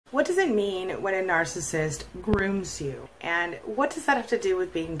What does it mean when a narcissist grooms you? And what does that have to do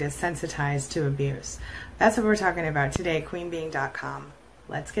with being desensitized to abuse? That's what we're talking about today at queenbeing.com.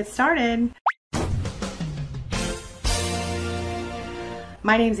 Let's get started.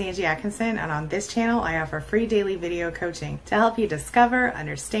 My name is Angie Atkinson, and on this channel I offer free daily video coaching to help you discover,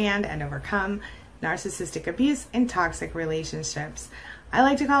 understand, and overcome narcissistic abuse in toxic relationships. I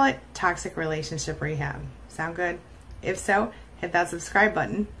like to call it toxic relationship rehab. Sound good? If so, hit that subscribe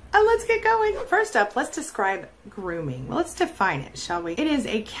button and let's get going. First up, let's describe grooming. Well, let's define it, shall we? It is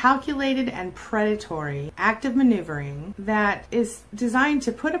a calculated and predatory act of maneuvering that is designed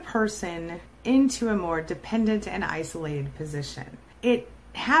to put a person into a more dependent and isolated position. It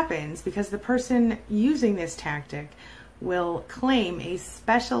happens because the person using this tactic will claim a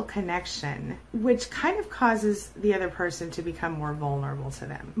special connection, which kind of causes the other person to become more vulnerable to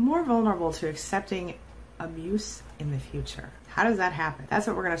them, more vulnerable to accepting abuse in the future. How does that happen? That's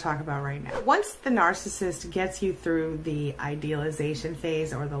what we're going to talk about right now. Once the narcissist gets you through the idealization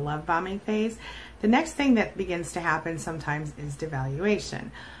phase or the love bombing phase, the next thing that begins to happen sometimes is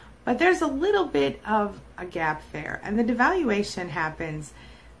devaluation. But there's a little bit of a gap there, and the devaluation happens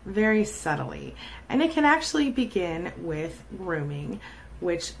very subtly, and it can actually begin with grooming,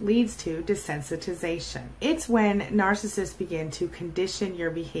 which leads to desensitization. It's when narcissists begin to condition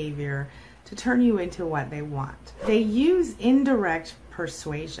your behavior to turn you into what they want. They use indirect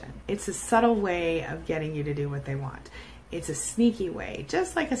persuasion. It's a subtle way of getting you to do what they want. It's a sneaky way,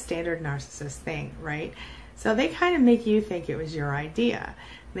 just like a standard narcissist thing, right? So they kind of make you think it was your idea.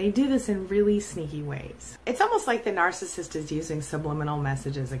 They do this in really sneaky ways. It's almost like the narcissist is using subliminal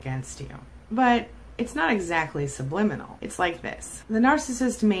messages against you. But it's not exactly subliminal. It's like this. The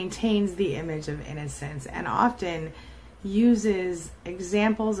narcissist maintains the image of innocence and often uses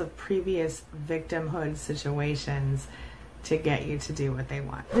examples of previous victimhood situations to get you to do what they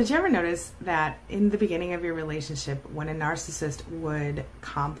want. Did you ever notice that in the beginning of your relationship, when a narcissist would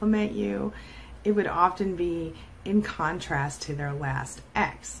compliment you, it would often be in contrast to their last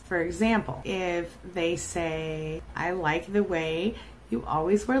ex? For example, if they say, "I like the way you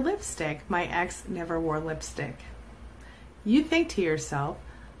always wear lipstick. My ex never wore lipstick." You think to yourself,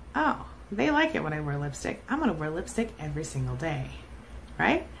 "Oh, they like it when I wear lipstick. I'm going to wear lipstick every single day,"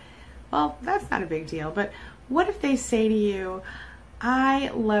 right? Well, that's not a big deal. But what if they say to you, "I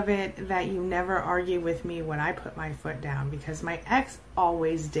love it that you never argue with me when I put my foot down because my ex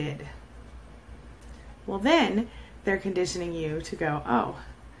always did"? Well, then they're conditioning you to go, "Oh,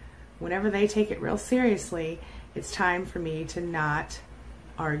 whenever they take it real seriously, it's time for me to not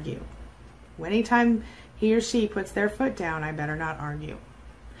argue. Anytime he or she puts their foot down, I better not argue."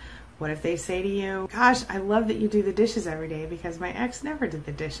 What if they say to you, "Gosh, I love that you do the dishes every day because my ex never did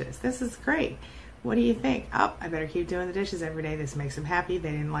the dishes. This is great. What do you think?" "Oh, I better keep doing the dishes every day. This makes them happy. They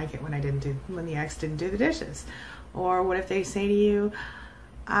didn't like it when the ex didn't do the dishes." Or what if they say to you,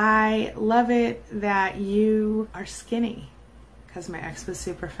 "I love it that you are skinny because my ex was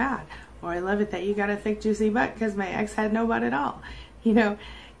super fat." Or, "I love it that you got a thick, juicy butt because my ex had no butt at all." You know,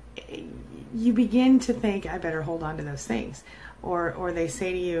 you begin to think, "I better hold on to those things." Or they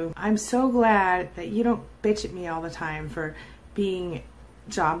say to you, "I'm so glad that you don't bitch at me all the time for being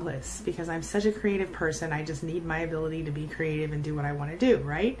jobless because I'm such a creative person. I just need my ability to be creative and do what I want to do,"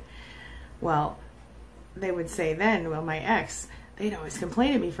 right? Well, they would say then, "Well, my ex, they'd always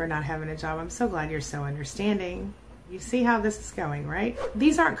complain at me for not having a job. I'm so glad you're so understanding." You see how this is going, right?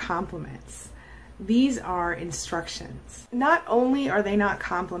 These aren't compliments. These are instructions. Not only are they not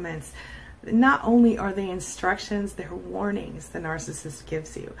compliments, not only are they instructions, they're warnings the narcissist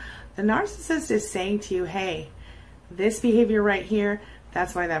gives you. The narcissist is saying to you, "Hey, this behavior right here,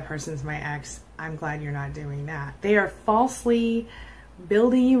 that's why that person's my ex. I'm glad you're not doing that." They are falsely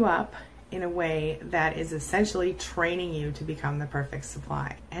building you up in a way that is essentially training you to become the perfect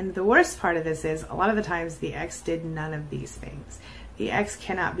supply. And the worst part of this is, a lot of the times the ex did none of these things. The ex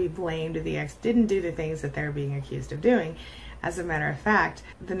cannot be blamed. The ex didn't do the things that they're being accused of doing. As a matter of fact,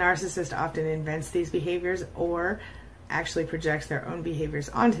 the narcissist often invents these behaviors or actually projects their own behaviors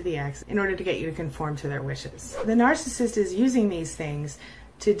onto the ex in order to get you to conform to their wishes. The narcissist is using these things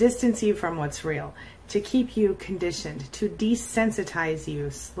to distance you from what's real, to keep you conditioned, to desensitize you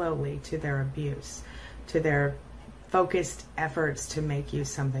slowly to their abuse, to their focused efforts to make you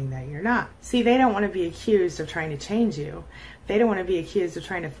something that you're not. See, they don't want to be accused of trying to change you. They don't want to be accused of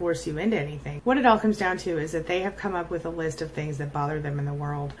trying to force you into anything. What it all comes down to is that they have come up with a list of things that bother them in the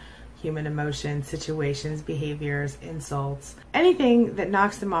world: human emotions, situations, behaviors, insults, anything that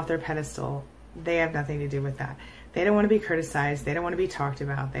knocks them off their pedestal. They have nothing to do with that. They don't want to be criticized. They don't want to be talked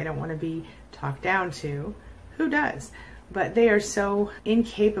about. They don't want to be talked down to. Who does? But they are so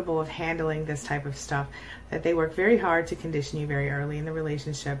incapable of handling this type of stuff that they work very hard to condition you very early in the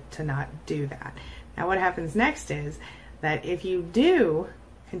relationship to not do that. Now what happens next is that if you do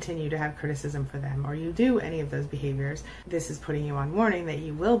continue to have criticism for them, or you do any of those behaviors, this is putting you on warning that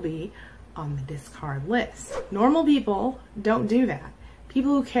you will be on the discard list. Normal people don't do that.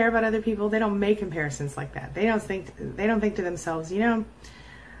 People who care about other people, they don't make comparisons like that. They don't think to themselves, you know,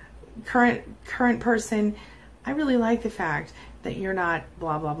 current person, I really like the fact that you're not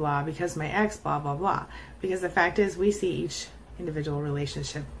blah blah blah because my ex blah blah blah. Because the fact is, we see each individual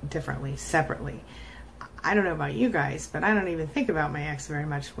relationship differently, separately. I don't know about you guys, but I don't even think about my ex very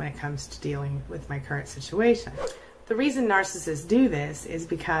much when it comes to dealing with my current situation. The reason narcissists do this is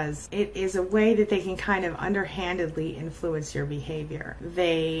because it is a way that they can kind of underhandedly influence your behavior.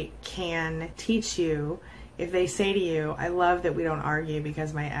 They can teach you, if they say to you, I love that we don't argue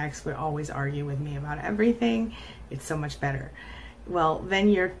because my ex would always argue with me about everything, it's so much better. Well, then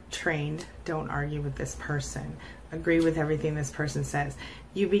you're trained, don't argue with this person. Agree with everything this person says.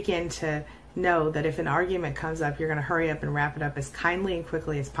 You begin to know that if an argument comes up, you're going to hurry up and wrap it up as kindly and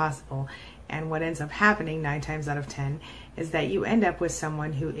quickly as possible. And what ends up happening 9 times out of 10 is that you end up with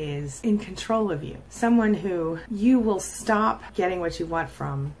someone who is in control of you. Someone who you will stop getting what you want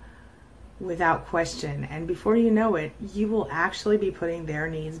from without question. And before you know it, you will actually be putting their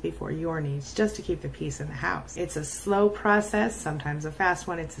needs before your needs just to keep the peace in the house. It's a slow process, sometimes a fast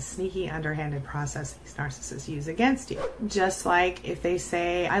one. It's a sneaky, underhanded process these narcissists use against you. Just like if they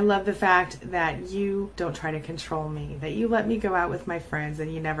say, I love the fact that you don't try to control me, that you let me go out with my friends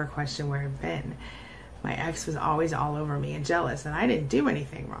and you never question where I've been. My ex was always all over me and jealous and I didn't do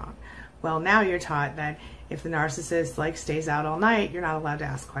anything wrong. Well, now you're taught that if the narcissist stays out all night, you're not allowed to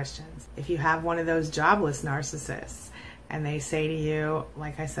ask questions. If you have one of those jobless narcissists and they say to you,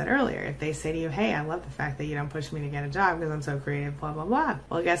 like I said earlier, if they say to you, hey, I love the fact that you don't push me to get a job because I'm so creative, blah, blah, blah.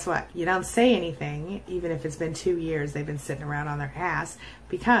 Well, guess what? You don't say anything, even if it's been 2 years, they've been sitting around on their ass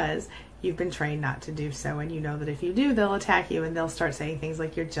because you've been trained not to do so. And you know that if you do, they'll attack you and they'll start saying things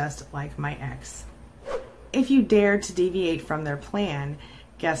like, you're just like my ex. If you dare to deviate from their plan,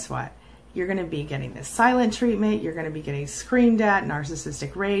 guess what? You're going to be getting this silent treatment. You're going to be getting screamed at,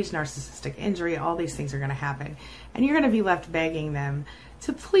 narcissistic rage, narcissistic injury. All these things are going to happen. And you're going to be left begging them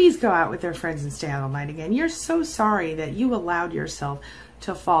to please go out with their friends and stay out all night again. You're so sorry that you allowed yourself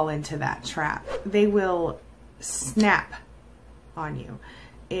to fall into that trap. They will snap on you.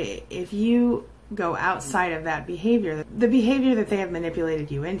 If you go outside of that behavior, the behavior that they have manipulated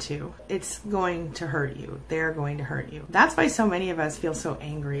you into, it's going to hurt you. They're going to hurt you. That's why so many of us feel so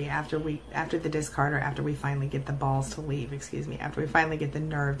angry after the discard, or after we finally get the balls to leave, after we finally get the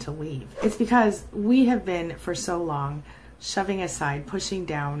nerve to leave. It's because we have been for so long shoving aside, pushing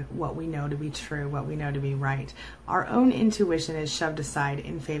down what we know to be true, what we know to be right. Our own intuition is shoved aside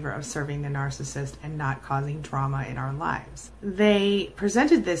in favor of serving the narcissist and not causing drama in our lives. They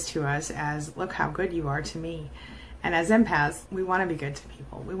presented this to us as, look how good you are to me. And as empaths, we want to be good to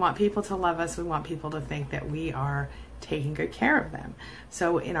people. We want people to love us. We want people to think that we are taking good care of them.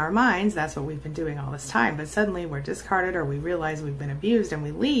 So in our minds, that's what we've been doing all this time. But suddenly we're discarded, or we realize we've been abused and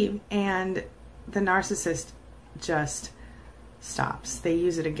we leave, and the narcissist just stops. They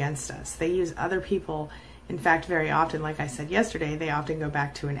use it against us. They use other people. In fact, very often, like I said yesterday, they often go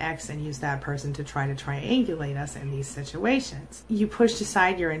back to an ex and use that person to try to triangulate us in these situations. You pushed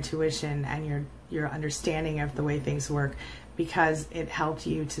aside your intuition and your understanding of the way things work because it helped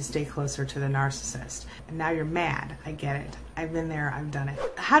you to stay closer to the narcissist. And now you're mad. I get it. I've been there. I've done it.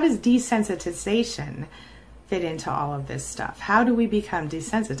 How does desensitization fit into all of this stuff? How do we become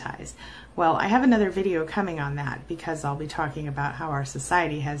desensitized? Well, I have another video coming on that because I'll be talking about how our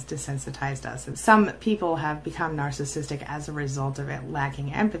society has desensitized us. And some people have become narcissistic as a result of it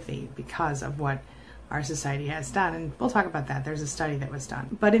lacking empathy because of what our society has done. And we'll talk about that. There's a study that was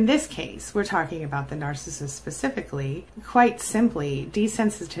done. But in this case, we're talking about the narcissist specifically. Quite simply,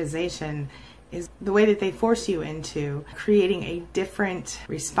 desensitization is the way that they force you into creating a different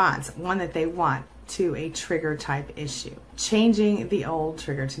response, one that they want, to a trigger type issue, changing the old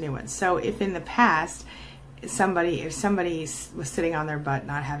trigger to new ones. So if in the past, if somebody was sitting on their butt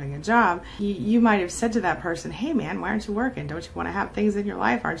not having a job, you might have said to that person, hey man, why aren't you working? Don't you want to have things in your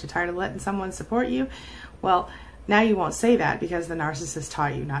life? Aren't you tired of letting someone support you? Well, now you won't say that because the narcissist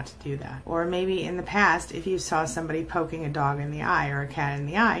taught you not to do that. Or maybe in the past, if you saw somebody poking a dog in the eye or a cat in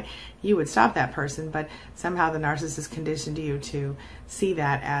the eye, you would stop that person, but somehow the narcissist conditioned you to see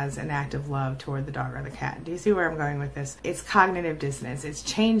that as an act of love toward the dog or the cat. Do you see where I'm going with this? It's cognitive dissonance. It's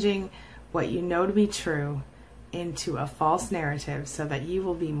changing what you know to be true into a false narrative so that you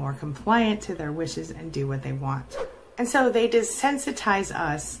will be more compliant to their wishes and do what they want. And so they desensitize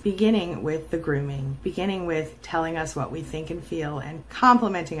us, beginning with the grooming, beginning with telling us what we think and feel and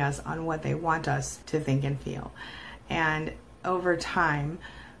complimenting us on what they want us to think and feel. And over time,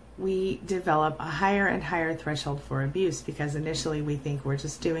 we develop a higher and higher threshold for abuse, because initially we think we're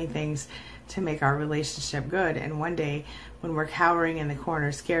just doing things to make our relationship good. And one day when we're cowering in the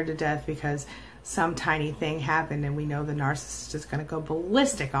corner, scared to death because some tiny thing happened and we know the narcissist is going to go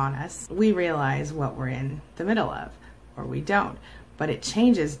ballistic on us, we realize what we're in the middle of, or we don't. But it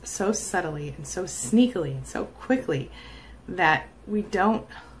changes so subtly and so sneakily and so quickly that we don't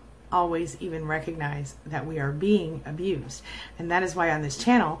always even recognize that we are being abused. And that is why on this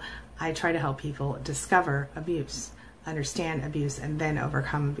channel I try to help people discover abuse, understand abuse, and then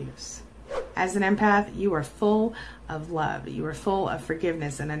overcome abuse. As an empath, you are full of love, you are full of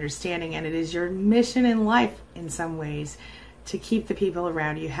forgiveness and understanding, and it is your mission in life in some ways to keep the people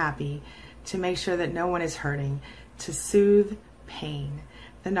around you happy, to make sure that no one is hurting, to soothe pain.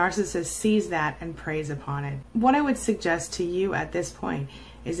 The narcissist sees that and preys upon it. What I would suggest to you at this point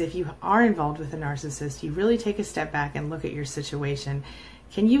is, if you are involved with a narcissist, you really take a step back and look at your situation.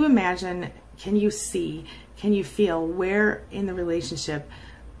 Can you imagine, can you see, can you feel where in the relationship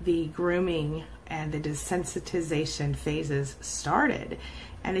the grooming and the desensitization phases started?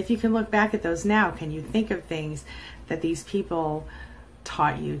 And if you can look back at those now, can you think of things that these people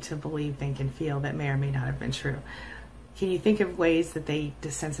taught you to believe, think, and feel that may or may not have been true? Can you think of ways that they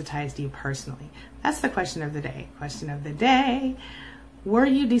desensitized you personally? That's the question of the day. Question of the day. Were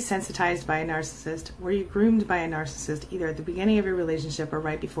you desensitized by a narcissist? Were you groomed by a narcissist, either at the beginning of your relationship or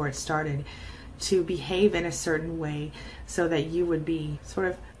right before it started, to behave in a certain way so that you would be sort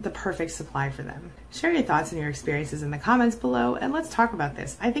of the perfect supply for them? Share your thoughts and your experiences in the comments below, and let's talk about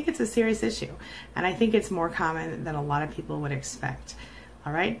this. I think it's a serious issue, and I think it's more common than a lot of people would expect.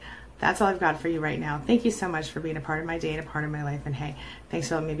 All right? That's all I've got for you right now. Thank you so much for being a part of my day and a part of my life, and hey, thanks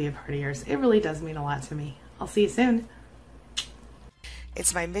for letting me be a part of yours. It really does mean a lot to me. I'll see you soon.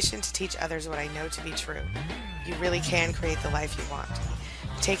 It's my mission to teach others what I know to be true. You really can create the life you want.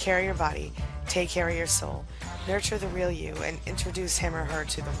 Take care of your body, take care of your soul, nurture the real you, and introduce him or her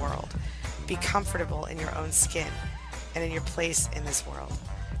to the world. Be comfortable in your own skin and in your place in this world.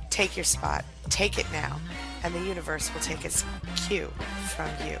 Take your spot, take it now, and the universe will take its cue from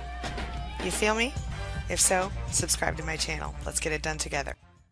you. You feel me? If so, subscribe to my channel. Let's get it done together.